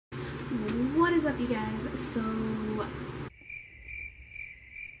What is up, you guys? So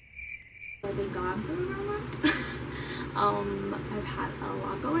I've been gone for around a month. I've had a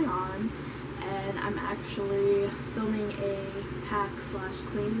lot going on, and I'm actually filming a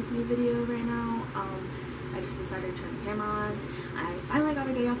pack/clean with me video right now. I just decided to turn the camera on. I finally got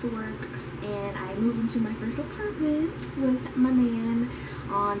a day off of work, and I moved into my first apartment with my man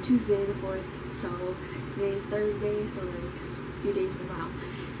on Tuesday the 4th. So today's Thursday, so like a few days from now.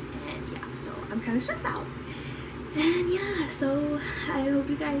 And yeah, so I'm kind of stressed out. And yeah, so I hope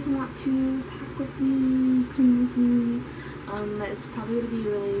you guys want to pack with me, clean with me. It's probably gonna be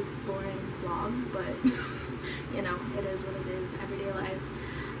a really boring vlog, but you know, it is what it is, everyday life.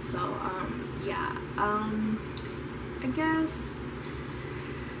 So yeah, I guess,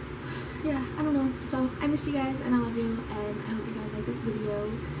 yeah, I don't know. So I missed you guys, and I love you, and I hope you guys like this video.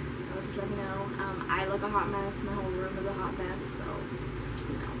 So just let me know. I look a hot mess. My whole room is a hot mess, so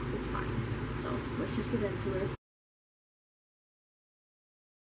you know, it's fine. So let's just get into it.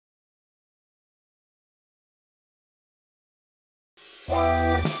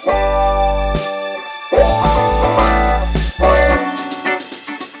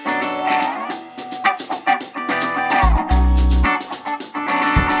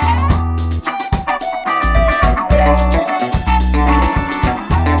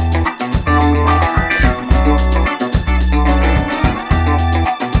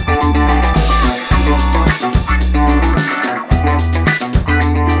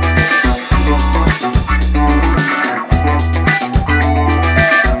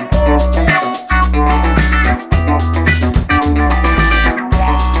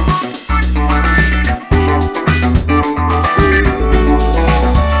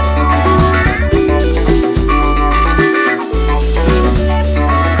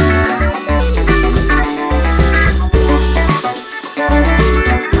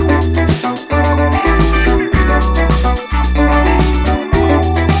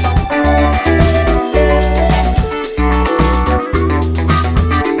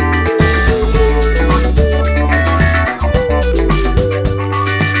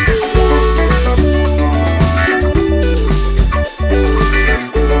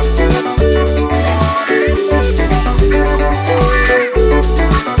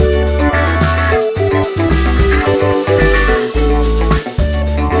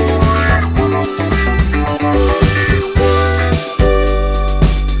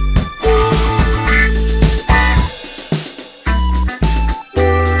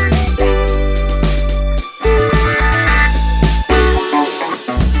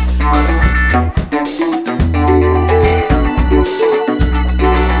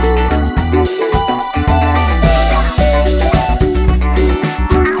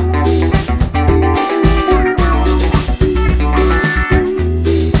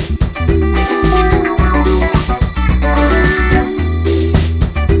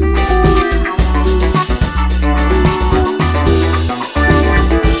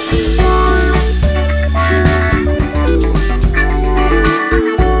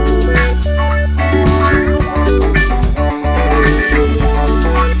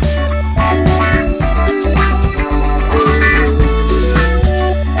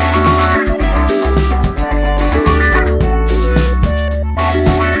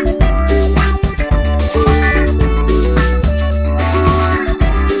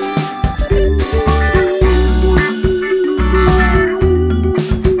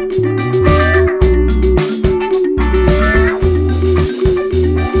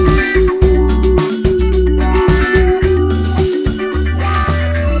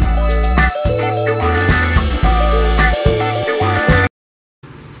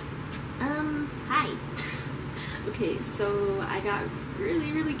 Okay, so I got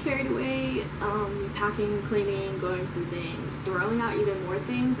really carried away, packing, cleaning, going through things, throwing out even more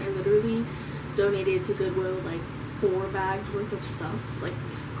things. I literally donated to Goodwill like 4 bags worth of stuff, like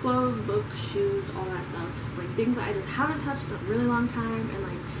clothes, books, shoes, all that stuff, like things that I just haven't touched in a really long time. And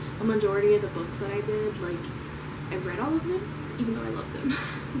like a majority of the books that I did, like I've read all of them, even though I love them.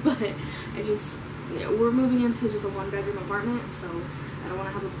 But I just, you know, we're moving into just a 1-bedroom apartment, so I don't want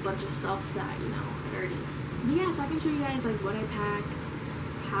to have a bunch of stuff that, you know, dirty. But yeah, so I can show you guys like what I packed,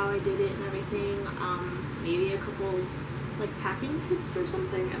 how I did it and everything. Maybe a couple like packing tips or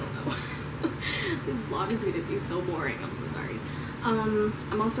something, I don't know. This vlog is gonna be so boring, I'm so sorry. I'm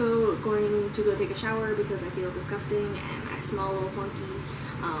also going to go take a shower because I feel disgusting and I smell a little funky.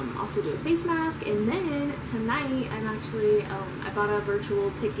 Also do a face mask, and then tonight I'm actually I bought a virtual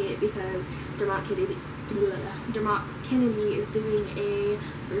ticket because Dermot Kennedy is doing a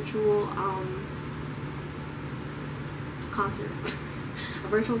virtual concert. a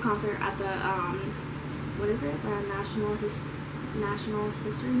virtual concert at the what is it? The National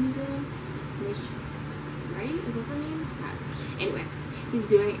History Museum, right? Is that the name? Anyway, he's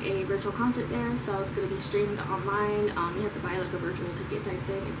doing a virtual concert there, so it's gonna be streamed online. You have to buy like a virtual ticket type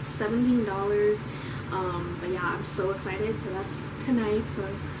thing. It's $17. But yeah, I'm so excited. So that's tonight. So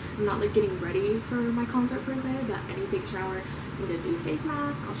I'm not like getting ready for my concert per se, but I need to take a shower. I'm gonna do a face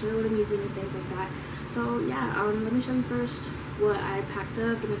mask. I'll show you what I'm using and things like that. So yeah, let me show you first what I packed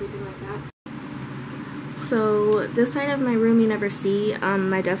up and everything like that. So this side of my room you never see.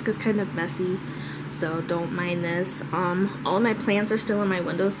 My desk is kind of messy, so don't mind this. All of my plants are still on my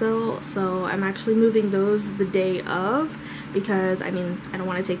windowsill, so I'm actually moving those the day of because I mean I don't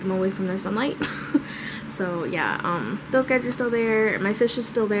want to take them away from their sunlight. So yeah, those guys are still there. My fish is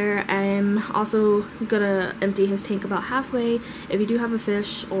still there. I'm also gonna empty his tank about halfway. If you do have a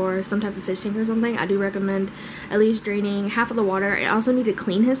fish or some type of fish tank or something, I do recommend at least draining half of the water. I also need to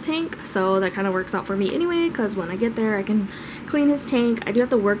clean his tank, so that kind of works out for me anyway, because when I get there I can clean his tank. I do have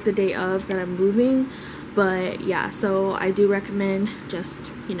to work the day of that I'm moving, but yeah, so I do recommend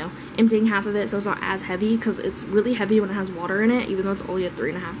just, you know, emptying half of it so it's not as heavy, because it's really heavy when it has water in it, even though it's only a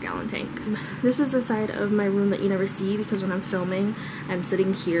 3.5 gallon tank. This is the side of my room that you never see, because when I'm filming I'm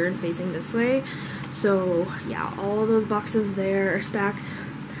sitting here and facing this way. So yeah, all those boxes there are stacked.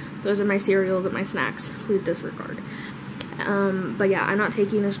 Those are my cereals and my snacks. Please disregard. But yeah, I'm not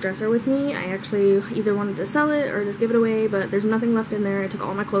taking this dresser with me. I actually either wanted to sell it or just give it away, but there's nothing left in there. I took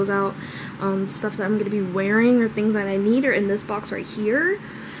all my clothes out. Stuff that I'm going to be wearing or things that I need are in this box right here.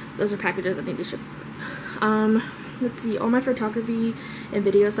 Those are packages that need to ship. Let's see, all my photography and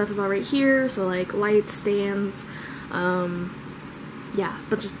video stuff is all right here. So like lights, stands, yeah, a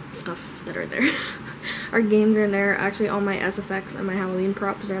bunch of stuff that are there. Our games are in there. Actually, all my SFX and my Halloween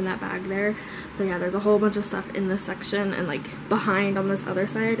props are in that bag there. So yeah, there's a whole bunch of stuff in this section, and like behind on this other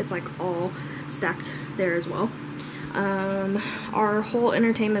side, it's like all stacked there as well. Our whole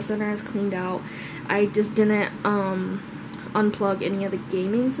entertainment center is cleaned out. I just didn't unplug any of the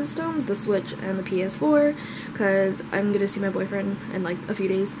gaming systems, the Switch and the PS4, because I'm gonna see my boyfriend in like a few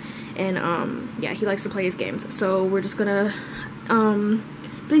days, and yeah, he likes to play his games, so we're just gonna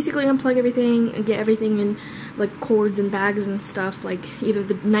basically unplug everything and get everything in like cords and bags and stuff, like either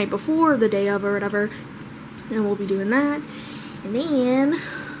the night before or the day of or whatever, and we'll be doing that. And then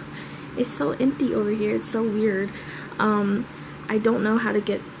it's so empty over here, it's so weird. I don't know how to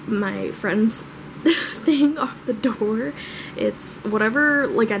get my friend's thing off the door. It's whatever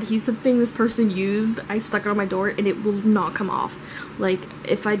like adhesive thing this person used, I stuck it on my door and it will not come off. Like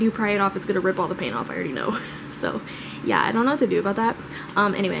if I do pry it off, it's gonna rip all the paint off, I already know. So yeah, I don't know what to do about that.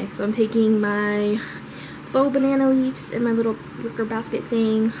 Anyway, so I'm taking my faux banana leaves in my little wicker basket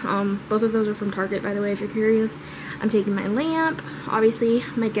thing. Both of those are from Target, by the way, if you're curious. I'm taking my lamp, obviously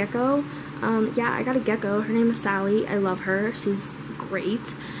my gecko. Yeah, I got a gecko. Her name is Sally. I love her. She's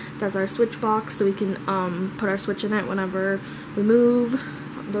great. That's our switch box, so we can put our switch in it whenever we move.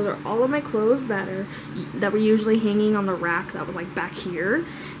 Those are all of my clothes that were usually hanging on the rack that was like back here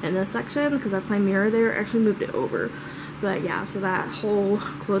in this section, because that's my mirror there. I actually moved it over. But yeah, so that whole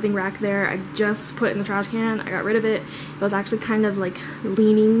clothing rack there, I just put in the trash can. I got rid of it. It was actually kind of like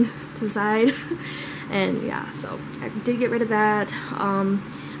leaning to the side. And yeah, so I did get rid of that.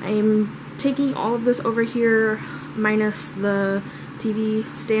 I'm taking all of this over here, minus the TV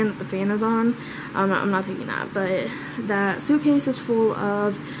stand that the fan is on. I'm not taking that, but that suitcase is full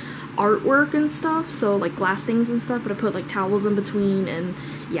of artwork and stuff, so like glass things and stuff, but I put like towels in between. And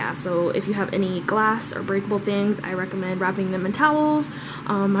yeah, so if you have any glass or breakable things, I recommend wrapping them in towels.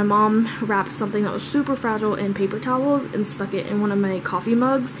 My mom wrapped something that was super fragile in paper towels and stuck it in one of my coffee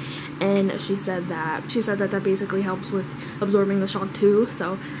mugs, and she said that that basically helps with absorbing the shock too.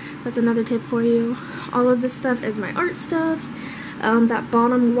 So that's another tip for you. All of this stuff is my art stuff. That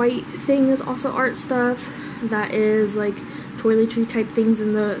bottom white thing is also art stuff. That is like toiletry type things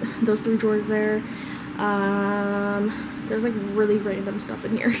in those 3 drawers there. There's like really random stuff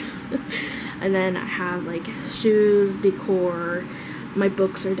in here. And then I have like shoes, decor, my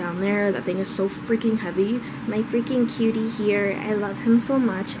books are down there. That thing is so freaking heavy. My freaking cutie here, I love him so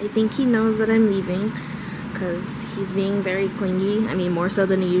much. I think he knows that I'm leaving because he's being very clingy. I mean, more so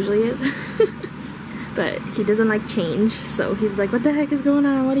than he usually is. But he doesn't like change, so he's like, what the heck is going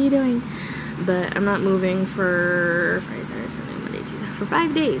on? What are you doing? But I'm not moving for Friday, Saturday, Sunday, Monday, Tuesday, for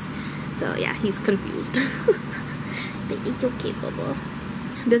 5 days. So yeah, he's confused. But he's okay, Bubba.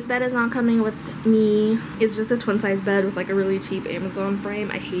 This bed is not coming with me. It's just a twin size bed with like a really cheap Amazon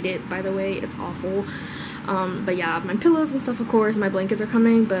frame. I hate it, by the way. It's awful. But yeah, my pillows and stuff, of course, my blankets are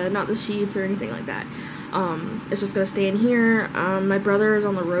coming, but not the sheets or anything like that. It's just gonna stay in here. My brother is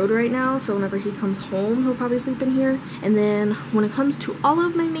on the road right now, so whenever he comes home, he'll probably sleep in here. And then when it comes to all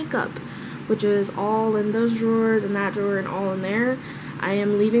of my makeup, which is all in those drawers and that drawer and all in there, I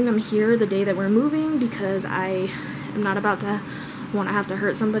am leaving them here the day that we're moving because I am not about to want to have to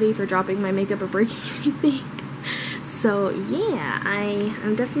hurt somebody for dropping my makeup or breaking anything. So yeah,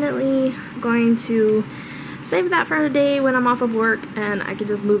 I'm definitely going to save that for a day when I'm off of work and I can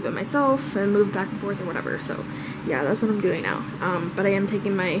just move it myself and move back and forth or whatever. So yeah, that's what I'm doing now. But I am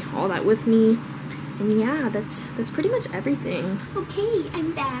taking all that with me, and yeah, that's pretty much everything. Okay,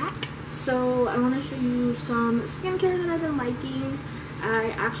 I'm back. So I want to show you some skincare that I've been liking.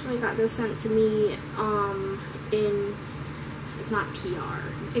 I actually got this sent to me it's not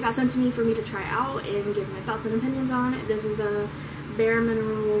PR. It got sent to me for me to try out and give my thoughts and opinions on it. This is the Bare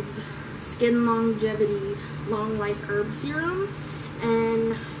Minerals Skin Longevity Long Life Herb Serum,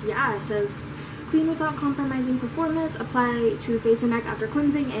 and yeah, it says clean without compromising performance, apply to face and neck after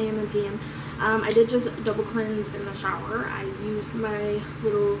cleansing AM and PM. I did just double cleanse in the shower. I used my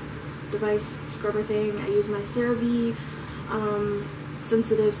little device scrubber thing. I used my CeraVe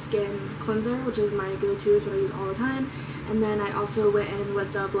sensitive skin cleanser, which is my go-to. It's what I use all the time. And then I also went in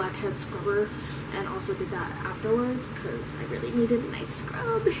with the blackhead scrubber and also did that afterwards because I really needed a nice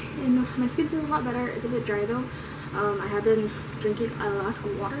scrub, and my skin feels a lot better. It's a bit dry though. I have been drinking a lot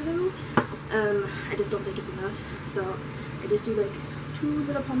of water though. I just don't think it's enough, so I just do like 2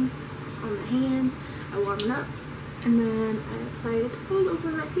 little pumps on the hands. I warm it up and then I apply it all over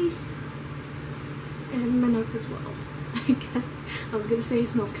my face and my neck as well. I guess I was gonna say it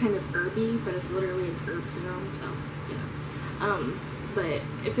smells kind of herby, but it's literally an herb serum, so yeah. But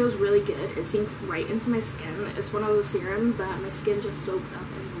it feels really good. It sinks right into my skin. It's one of those serums that my skin just soaks up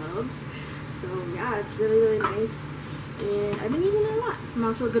and loves. So yeah, it's really, really nice, and I've been using it a lot. I'm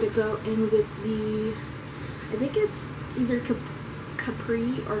also gonna go in with the, I think it's either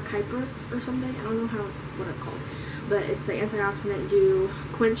Capri or Kyprus or something. I don't know what it's called, but it's the Antioxidant Dew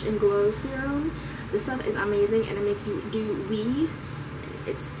Quench and Glow Serum. This stuff is amazing, and it makes you dewy.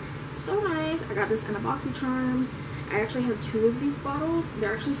 It's so nice. I got this in a BoxyCharm. I actually have 2 of these bottles.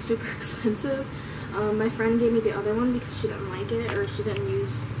 They're actually super expensive. My friend gave me the other one because she didn't like it, or she didn't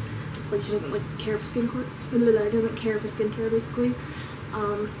use, like, she doesn't care for skincare. Doesn't care for skincare basically.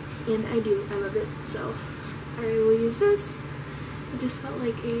 And I do. I love it. So I will use this. It just felt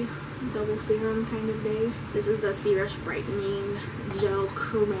like a double serum kind of day. This is the C-Rush Brightening Gel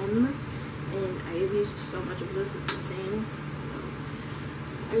Creme, and I have used so much of this. It's insane.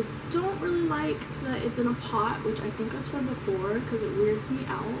 I don't really like that it's in a pot, which I think I've said before, because it weirds me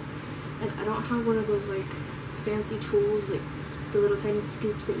out. And I don't have one of those like fancy tools, like the little tiny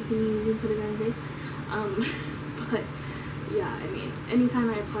scoops that you can use and put it on your face. But yeah, I mean, anytime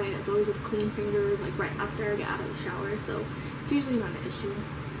I apply it, it's always with clean fingers, like right after I get out of the shower, so it's usually not an issue.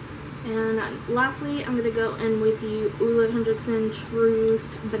 And lastly, I'm gonna go in with the Ole Henriksen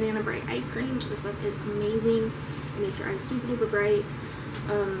Truth Banana Bright Eye Cream. This stuff is amazing. It makes your eyes super duper bright.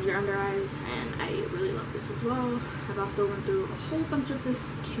 Your under eyes, and I really love this as well. I've also went through a whole bunch of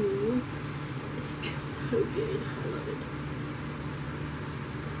this too. It's just so good. I love it.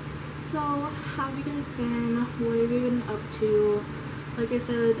 So, how have you guys been? What have you been up to? Like I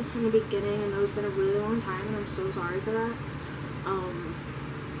said in the beginning, I know it's been a really long time, and I'm so sorry for that.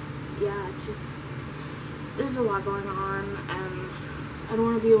 Yeah, it's just, there's a lot going on, and I don't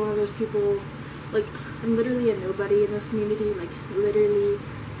want to be one of those people, like, I'm literally a nobody in this community, like literally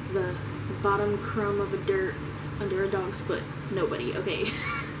the bottom crumb of a dirt under a dog's foot. Nobody, okay?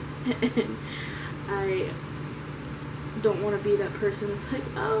 And I don't want to be that person that's like,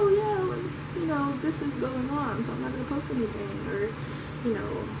 oh yeah, like, you know, this is going on, so I'm not going to post anything, or, you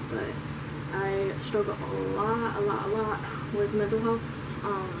know, but I struggle a lot with mental health,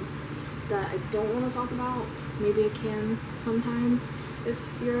 that I don't want to talk about. Maybe I can sometime if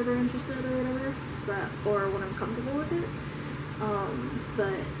you're ever interested or whatever. Or when I'm comfortable with it.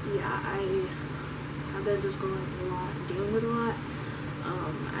 But yeah, I have been just going through a lot, dealing with a lot.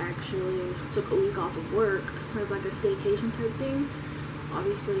 I actually took a week off of work as like a staycation type thing.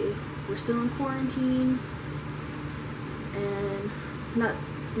 Obviously, we're still in quarantine, and not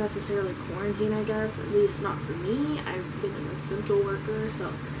necessarily quarantine, I guess, at least not for me. I've been an essential worker,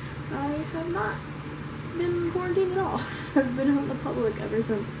 so I have not been in quarantine at all. I've been out in the public ever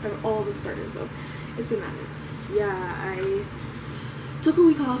since all of this started, so it's been madness. Yeah, I took a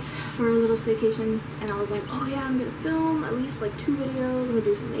week off for a little staycation, and I was like, oh yeah, I'm gonna film at least like 2 videos. I'm gonna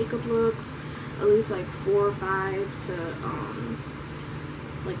do some makeup looks, at least like 4 or 5 to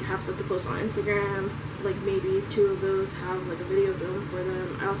like have stuff to post on Instagram. Like maybe 2 of those have like a video film for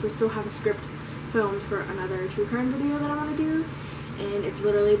them. I also still have a script filmed for another true crime video that I want to do, and it's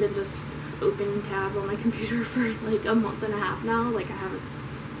literally been just open tab on my computer for like a month and a half now. Like I haven't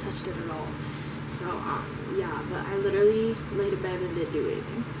touched it at all. So yeah, but I literally laid in bed and didn't do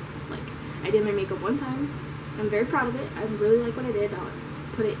anything. Like I did my makeup one time. I'm very proud of it. I really like what I did. I'll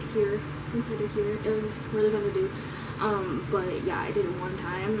put it here, insert it here. It was really fun to do. But yeah, I did it one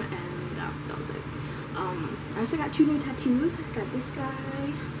time and that was it. I also got 2 new tattoos. I got this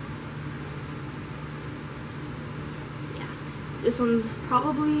guy. Yeah, this one's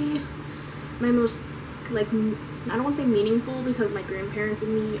probably my most, like, I don't want to say meaningful because my grandparents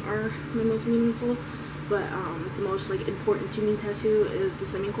and me are my most meaningful, but the most like important to me tattoo is the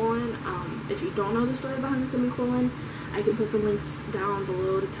semicolon. If you don't know the story behind the semicolon, I can put some links down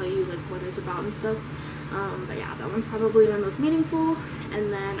below to tell you like what it's about and stuff. But yeah, that one's probably my most meaningful.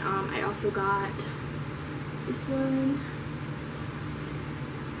 And then I also got this one.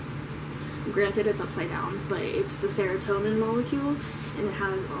 Granted, it's upside down, but it's the serotonin molecule, and it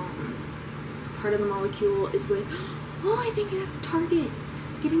has part of the molecule is with, oh, I think that's Target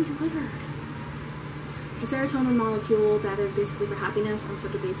getting delivered. The serotonin molecule that is basically for happiness. I'm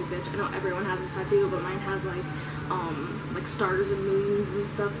such a basic bitch. I know everyone has this tattoo, but mine has like stars and moons and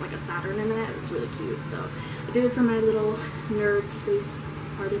stuff, like a Saturn in it. It's really cute. So I did it for my little nerd space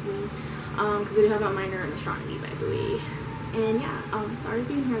part of me, because I do have a minor in astronomy, by the way. And yeah, sorry if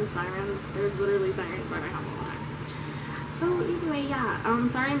you can hear the sirens. There's literally sirens by my house all the time. So anyway, yeah,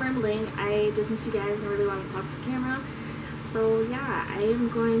 sorry I'm rambling. I just missed you guys and I really wanted to talk to the camera. So yeah, I am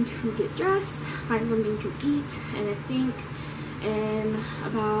going to get dressed, find something to eat, and I think in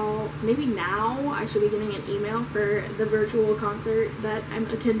about, maybe now, I should be getting an email for the virtual concert that I'm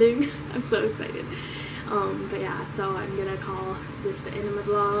attending. I'm so excited. But yeah, so I'm gonna call this the end of my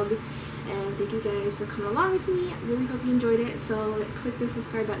vlog, and thank you guys for coming along with me. I really hope you enjoyed it, so click the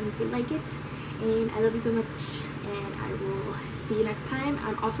subscribe button if you like it, and I love you so much, and I will see you next time.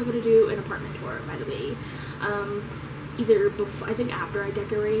 I'm also gonna do an apartment tour, by the way. Either before, I think after I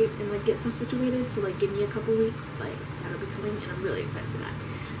decorate and like get stuff situated, so like give me a couple weeks, but that'll be coming and I'm really excited for that.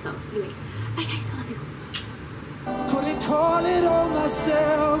 So anyway, bye guys, I love you. Couldn't call it on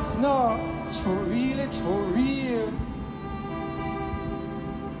myself, no, it's for real, it's for real.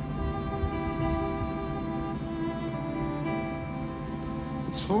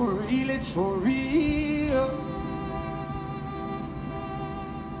 It's for real, it's for real.